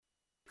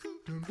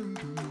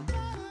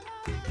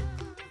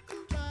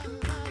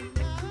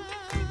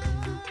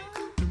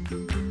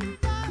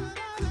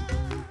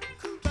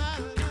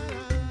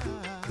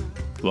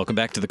Welcome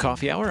back to the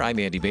Coffee Hour. I'm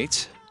Andy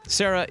Bates.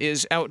 Sarah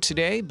is out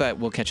today, but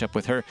we'll catch up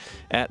with her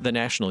at the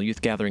National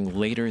Youth Gathering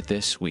later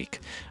this week.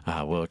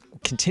 We're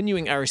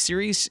continuing our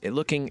series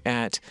looking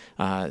at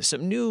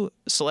some new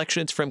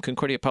selections from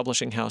Concordia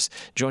Publishing House.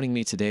 Joining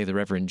me today, the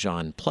Reverend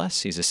John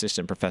Pless. He's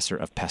Assistant Professor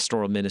of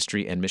Pastoral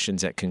Ministry and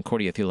Missions at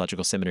Concordia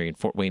Theological Seminary in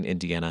Fort Wayne,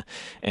 Indiana,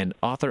 and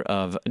author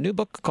of a new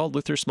book called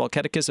Luther's Small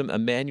Catechism, A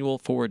Manual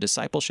for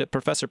Discipleship.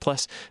 Professor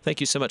Pless, thank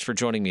you so much for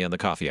joining me on the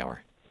Coffee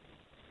Hour.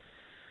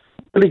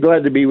 Really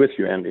glad to be with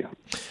you, Andy.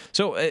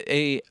 So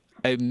a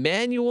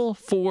manual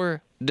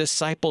for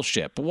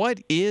discipleship.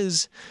 What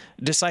is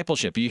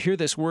discipleship? You hear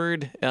this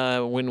word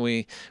when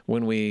we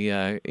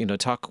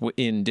talk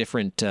in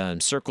different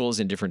circles,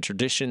 in different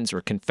traditions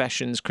or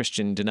confessions,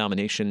 Christian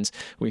denominations.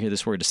 We hear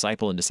this word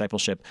disciple and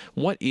discipleship.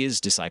 What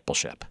is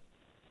discipleship?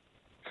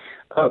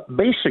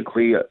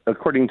 Basically,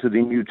 according to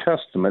the New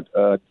Testament,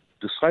 a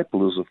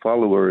disciple is a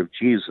follower of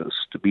Jesus.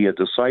 To be a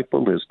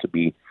disciple is to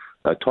be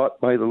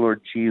taught by the Lord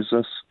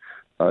Jesus,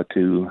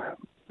 to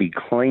be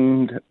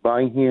claimed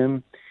by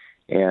him,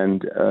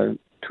 and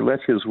to let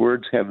his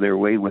words have their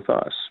way with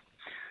us.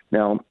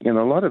 Now, in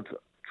a lot of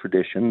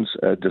traditions,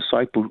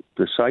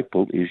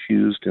 disciple is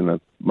used in a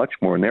much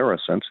more narrow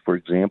sense. For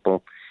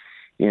example,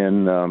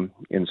 in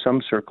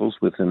some circles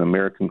within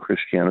American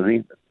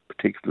Christianity,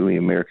 particularly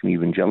American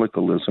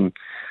evangelicalism,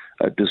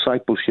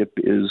 discipleship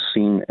is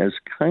seen as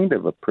kind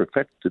of a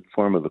perfected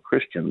form of a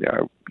Christian. They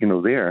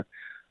are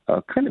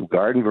kind of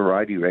garden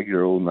variety,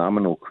 regular old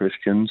nominal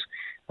Christians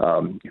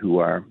who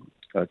are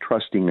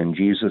trusting in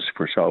Jesus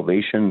for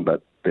salvation,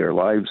 but their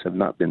lives have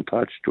not been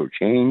touched or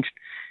changed.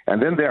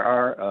 And then there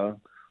are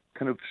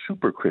kind of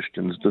super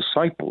Christians,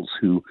 disciples,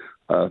 who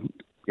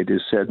it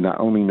is said not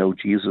only know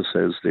Jesus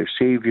as their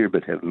Savior,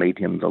 but have made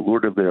him the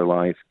Lord of their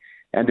life,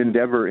 and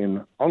endeavor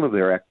in all of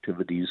their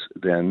activities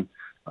then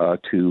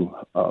to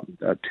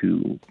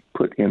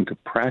put into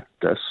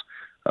practice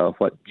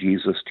what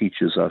Jesus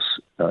teaches us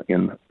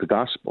in the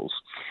Gospels.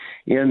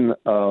 In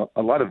a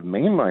lot of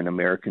mainline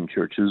American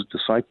churches,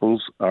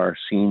 disciples are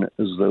seen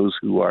as those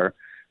who are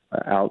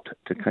out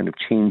to kind of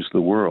change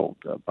the world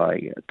by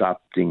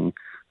adopting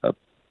a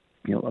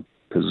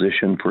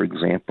position, for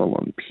example,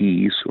 on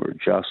peace or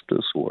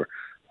justice or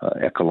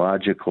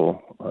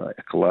ecological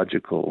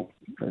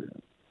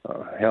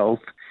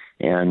health,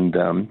 and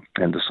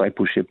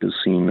discipleship is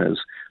seen as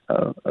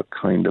a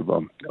kind of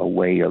a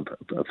way of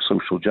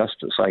social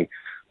justice. I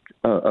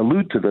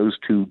allude to those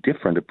two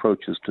different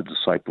approaches to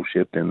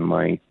discipleship in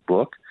my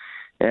book,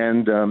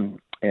 and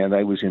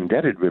I was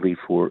indebted really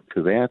to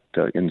that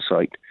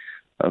insight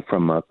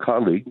from a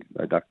colleague,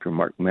 Dr.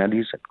 Mark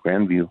Matties at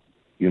Grandview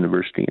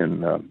University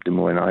in Des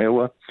Moines,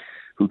 Iowa,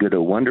 who did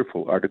a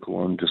wonderful article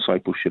on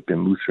discipleship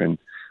in Lutheran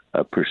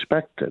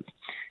perspective.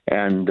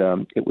 And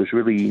it was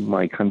really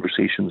my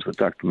conversations with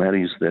Dr.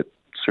 Matties that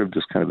served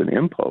as kind of an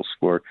impulse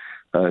for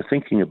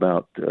thinking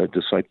about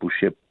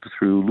discipleship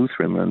through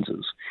Lutheran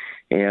lenses.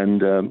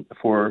 And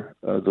for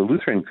the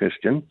Lutheran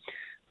Christian,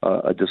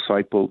 a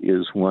disciple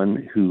is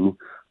one who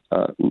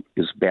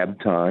is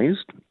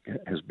baptized,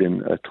 has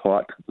been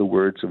taught the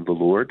words of the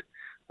Lord.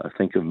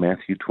 Think of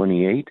Matthew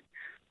 28,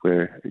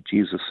 where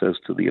Jesus says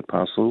to the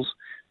apostles,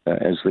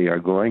 as they are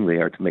going, they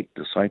are to make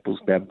disciples,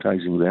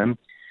 baptizing them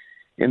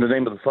in the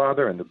name of the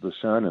Father and of the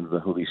Son and of the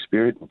Holy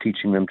Spirit, and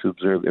teaching them to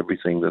observe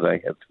everything that I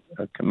have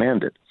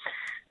commanded.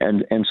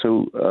 And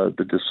so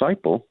the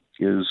disciple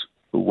is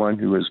the one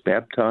who is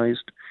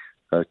baptized,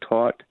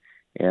 taught,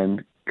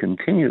 and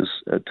continues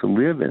to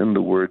live in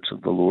the words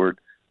of the Lord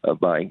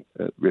by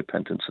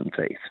repentance and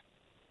faith.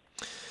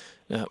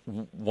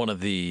 One of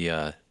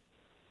the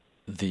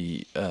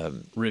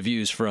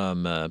reviews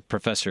from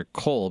Professor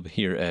Kolb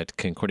here at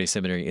Concordia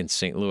Seminary in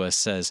St. Louis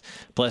says,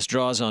 Pless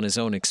draws on his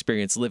own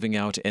experience living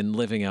out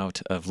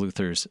of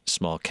Luther's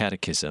Small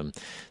Catechism.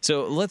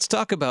 So let's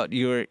talk about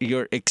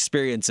your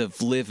experience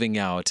of living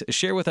out.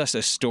 Share with us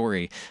a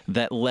story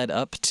that led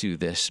up to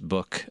this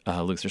book,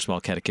 Luther's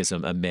Small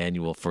Catechism, A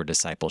Manual for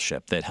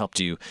Discipleship, that helped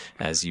you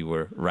as you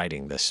were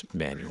writing this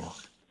manual.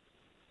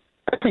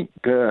 I think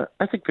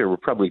there were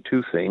probably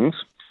two things.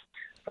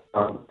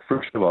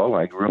 First of all,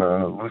 I grew up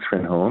in a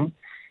Lutheran home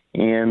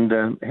and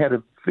had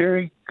a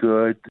very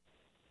good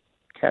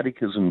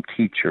catechism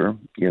teacher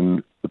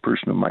in the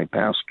person of my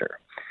pastor.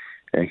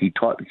 He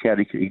taught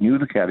he knew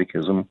the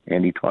catechism,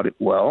 and he taught it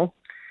well.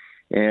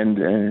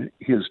 And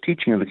his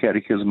teaching of the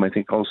catechism, I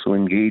think, also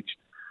engaged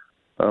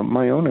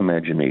my own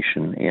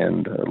imagination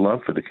and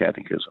love for the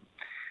catechism.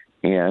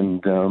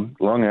 And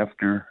long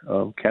after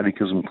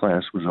catechism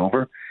class was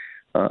over,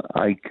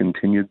 I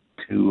continued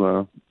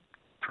to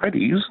try to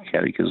use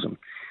catechism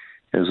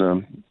as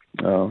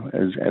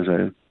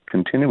a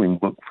continuing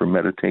book for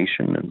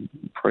meditation and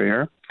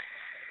prayer.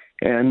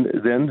 And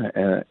then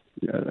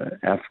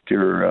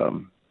after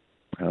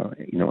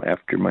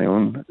my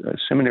own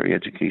seminary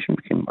education,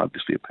 became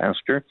obviously a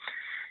pastor,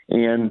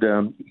 and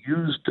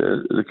used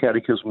the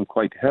catechism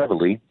quite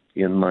heavily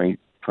in my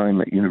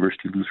time at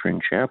University Lutheran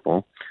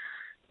Chapel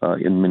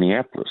in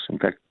Minneapolis. In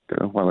fact,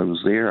 while I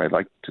was there, I'd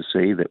like to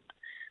say that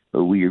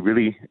we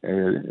really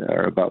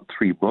are about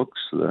 3 books: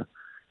 the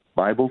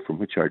Bible, from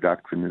which our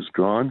doctrine is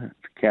drawn;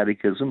 the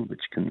Catechism,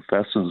 which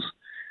confesses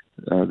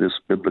this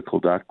biblical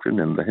doctrine;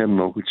 and the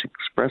hymnal, which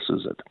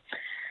expresses it.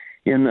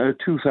 In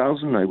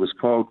 2000, I was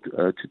called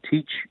to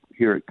teach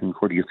here at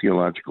Concordia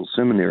Theological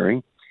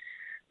Seminary,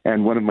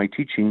 and one of my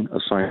teaching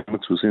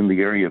assignments was in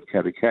the area of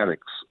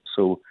catechetics.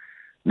 So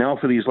now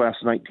for these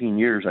last 19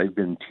 years, I've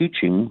been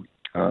teaching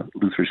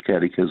Luther's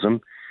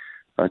Catechism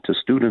to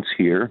students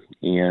here,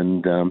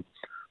 and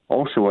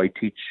also I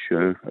teach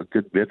a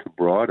good bit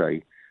abroad.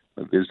 I'm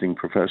a visiting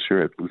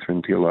professor at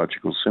Lutheran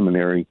Theological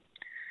Seminary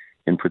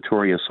in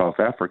Pretoria, South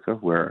Africa,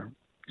 where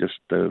just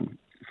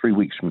 3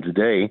 weeks from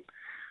today,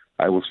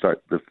 I will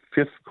start the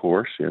 5th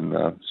course in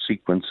a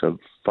sequence of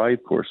 5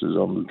 courses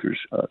on Luther's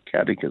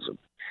Catechism.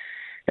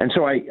 And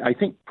so I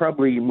think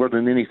probably more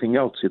than anything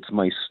else, it's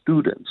my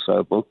students,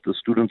 both the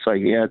students I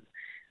had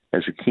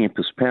as a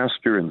campus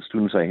pastor and the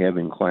students I have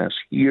in class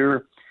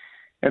here,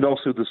 and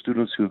also the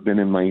students who've been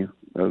in my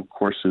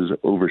courses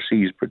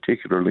overseas,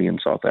 particularly in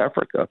South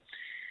Africa.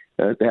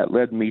 That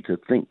led me to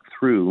think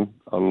through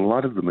a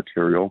lot of the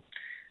material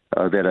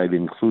that I've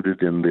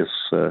included in this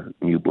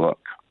new book.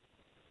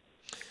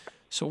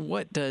 So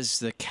what does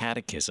the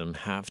Catechism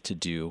have to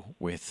do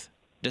with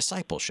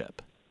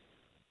discipleship?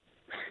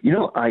 You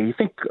know, I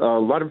think a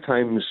lot of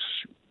times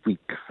we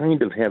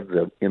kind of have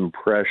the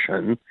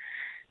impression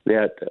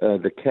that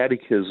the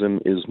Catechism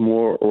is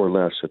more or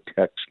less a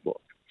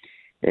textbook.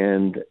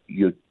 And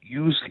you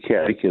use the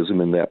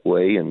Catechism in that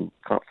way in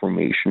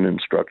confirmation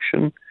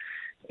instruction.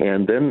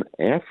 And then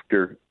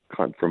after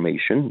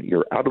confirmation,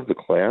 you're out of the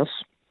class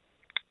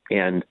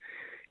and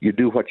you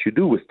do what you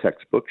do with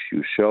textbooks.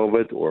 You shelve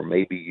it, or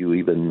maybe you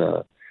even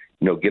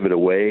give it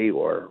away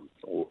or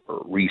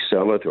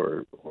resell it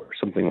or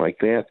something like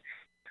that.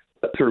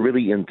 But they're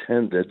really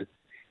intended,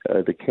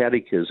 the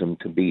Catechism,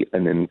 to be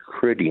an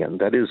enchiridion,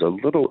 that is, a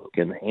little book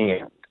in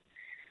hand,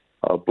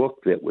 a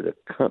book that would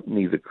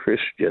accompany the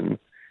Christian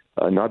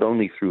not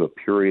only through a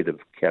period of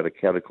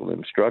catechetical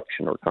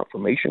instruction or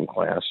confirmation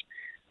class,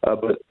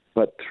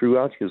 but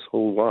throughout his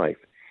whole life.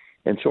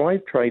 And so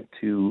I've tried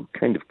to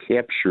kind of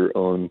capture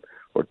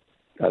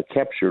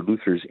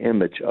Luther's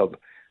image of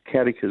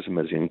Catechism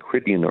as an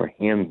enchiridion or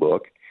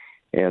handbook,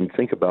 and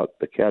think about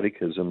the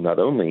Catechism not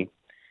only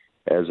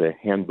as a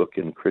handbook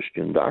in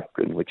Christian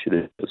doctrine, which it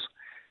is,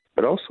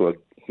 but also a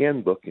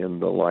handbook in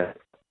the life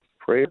of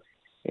prayer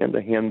and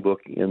a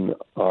handbook in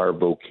our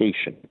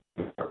vocation,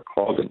 our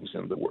callings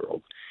in the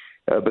world,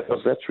 because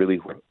that's really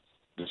where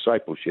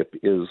discipleship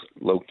is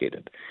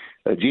located.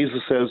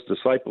 Jesus says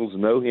disciples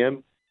know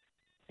him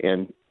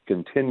and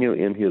continue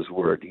in his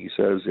word. He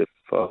says,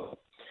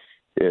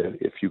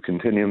 if you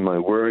continue in my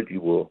word,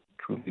 you will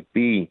truly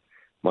be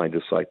my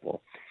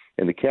disciple.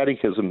 And the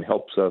Catechism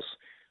helps us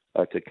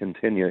to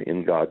continue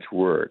in God's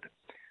word.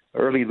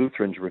 Early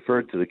Lutherans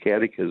referred to the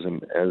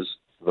Catechism as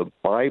the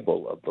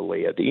Bible of the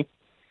laity.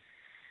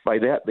 By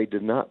that, they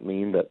did not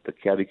mean that the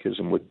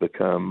Catechism would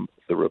become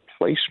the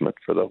replacement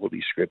for the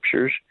Holy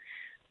Scriptures,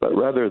 but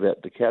rather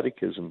that the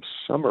Catechism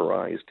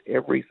summarized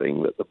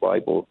everything that the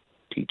Bible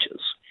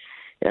teaches,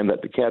 and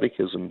that the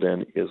Catechism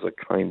then is a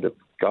kind of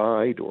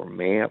guide or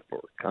map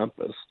or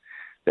compass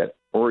that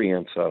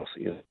orients us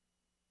in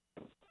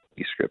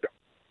the Scripture.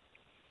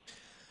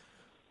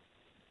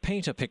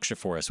 Paint a picture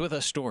for us with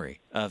a story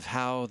of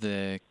how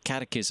the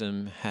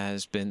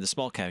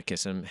Small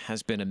Catechism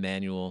has been a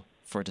manual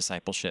for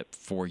discipleship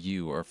for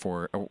you, or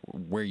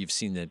where you've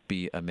seen it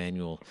be a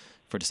manual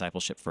for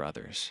discipleship for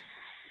others.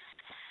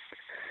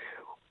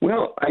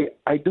 Well,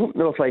 I don't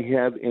know if I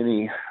have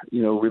any,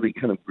 really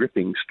kind of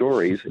gripping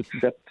stories,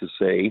 except to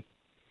say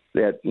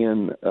that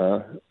in,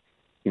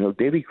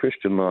 daily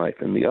Christian life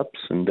and the ups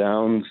and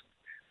downs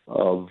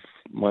of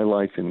my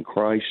life in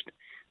Christ,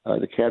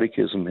 the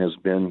Catechism has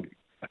been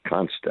a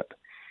constant.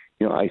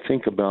 I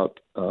think about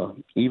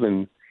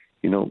even,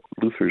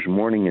 Luther's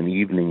morning and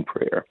evening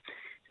prayer,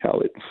 how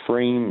it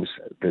frames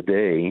the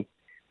day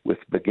with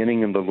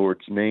beginning in the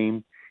Lord's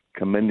name,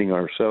 commending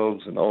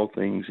ourselves and all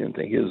things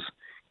into his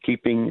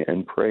keeping,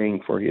 and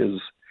praying for his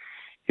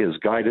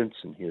guidance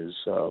and his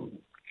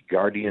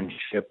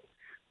guardianship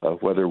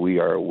of whether we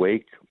are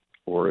awake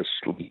or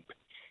asleep.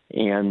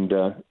 And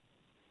to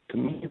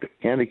me, the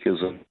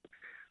Catechism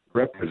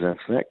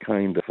represents that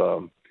kind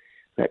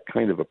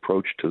of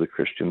approach to the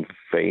Christian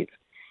faith.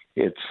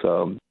 It's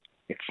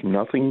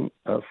nothing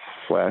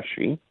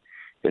flashy.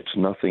 It's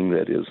nothing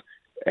that is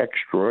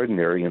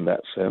extraordinary in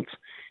that sense,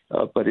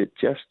 but it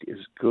just is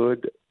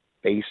good,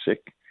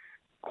 basic,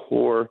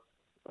 core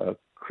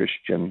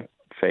Christian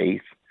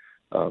faith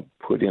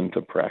put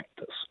into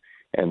practice.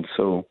 And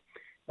so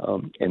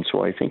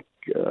I think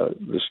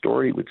the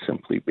story would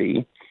simply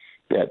be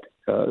that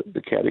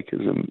the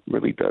Catechism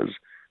really does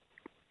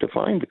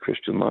define the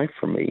Christian life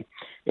for me.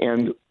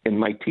 And in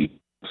my teaching,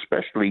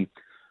 especially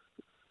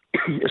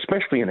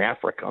in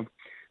Africa,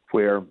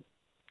 where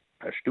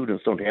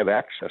students don't have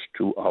access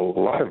to a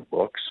lot of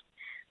books,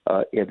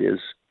 it is,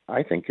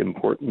 I think,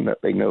 important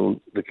that they know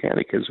the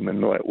Catechism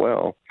and know it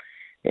well.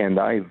 And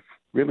I've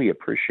really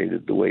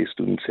appreciated the way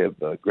students have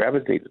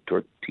gravitated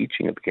toward the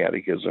teaching of the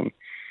Catechism,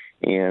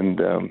 and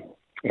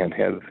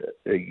have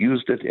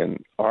used it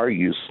and are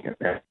using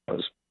it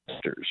as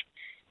pastors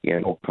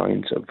in all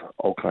kinds of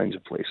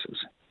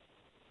places.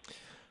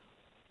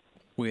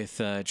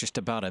 With just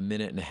about a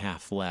minute and a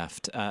half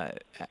left,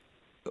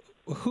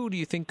 who do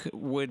you think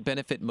would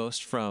benefit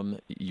most from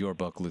your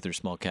book, Luther's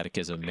Small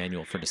Catechism,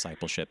 Manual for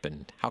Discipleship,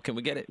 and how can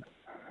we get it?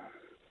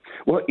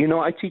 Well,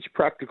 I teach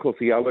practical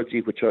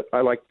theology, which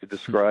I like to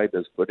describe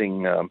as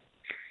putting,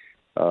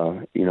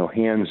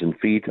 hands and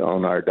feet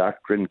on our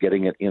doctrine,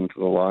 getting it into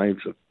the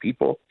lives of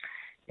people.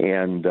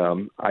 And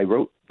I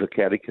wrote the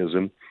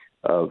Catechism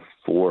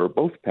for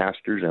both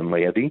pastors and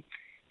laity.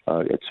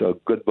 It's a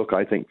good book,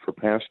 I think, for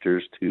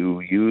pastors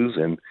to use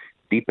in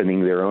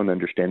deepening their own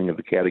understanding of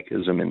the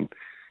Catechism and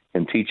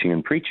teaching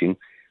and preaching.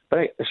 But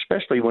I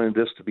especially wanted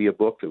this to be a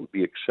book that would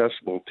be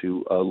accessible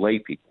to lay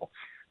people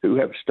who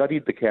have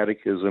studied the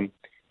Catechism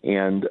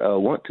and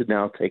want to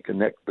now take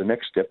the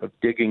next step of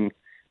digging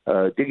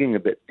a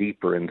bit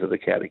deeper into the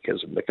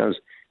Catechism, because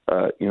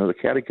the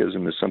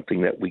Catechism is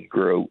something that we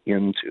grow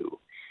into.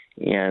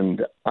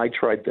 And I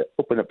tried to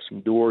open up some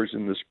doors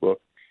in this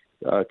book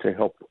to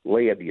help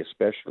laity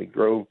especially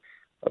grow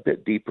a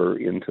bit deeper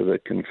into the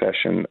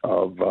confession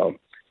of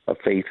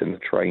faith in the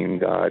triune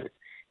God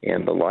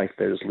and the life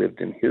that is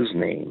lived in His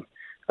name,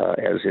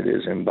 as it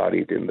is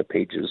embodied in the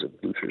pages of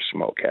Luther's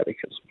Small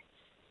Catechism.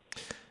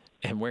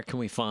 And where can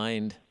we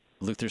find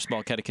Luther's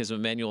Small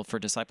Catechism Manual for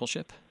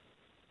Discipleship?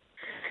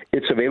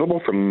 It's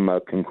available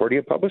from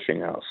Concordia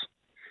Publishing House.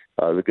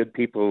 The good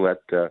people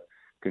at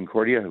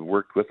Concordia have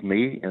worked with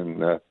me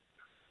in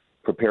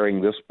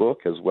preparing this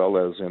book, as well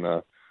as in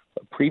a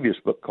previous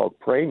book called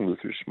Praying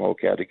Luther's Small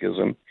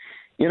Catechism,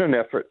 in an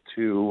effort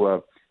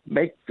to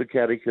make the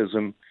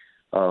Catechism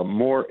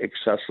more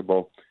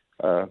accessible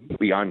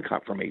beyond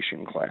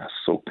confirmation class.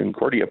 So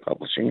Concordia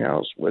Publishing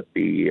House would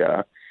be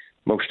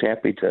most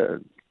happy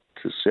to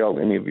sell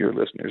any of your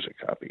listeners a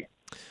copy.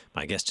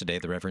 My guest today,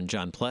 the Reverend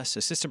John Pless,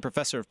 Assistant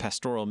Professor of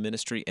Pastoral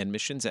Ministry and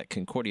Missions at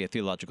Concordia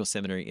Theological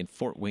Seminary in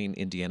Fort Wayne,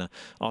 Indiana,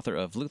 author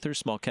of Luther's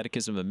Small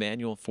Catechism, a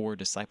Manual for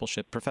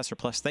Discipleship. Professor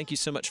Pless, thank you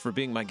so much for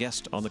being my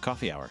guest on the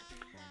Coffee Hour.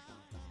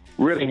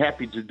 Really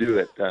happy to do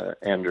it,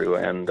 Andrew,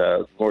 and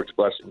Lord's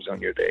blessings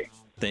on your day.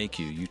 Thank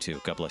you. You too.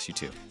 God bless you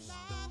too.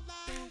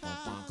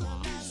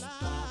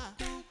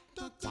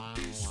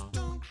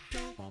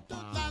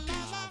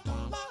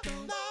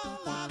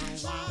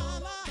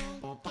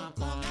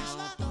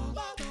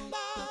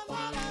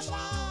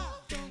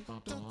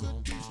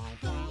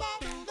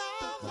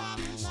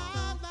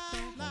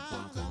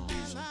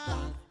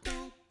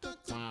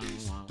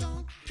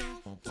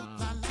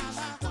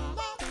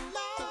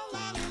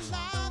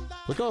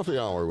 The Coffee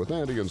Hour with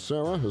Andy and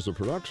Sarah is a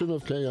production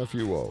of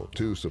KFUO.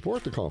 To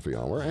support the Coffee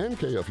Hour and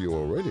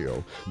KFUO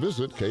Radio,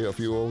 visit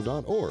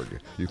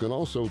KFUO.org. You can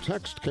also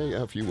text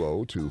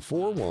KFUO to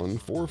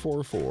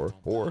 41444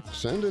 or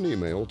send an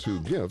email to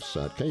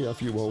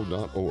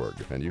gifts@KFUO.org.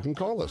 And you can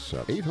call us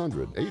at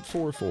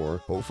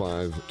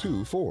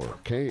 800-844-0524.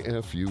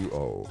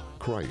 KFUO.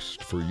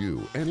 Christ for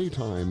you,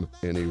 anytime,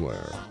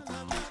 anywhere.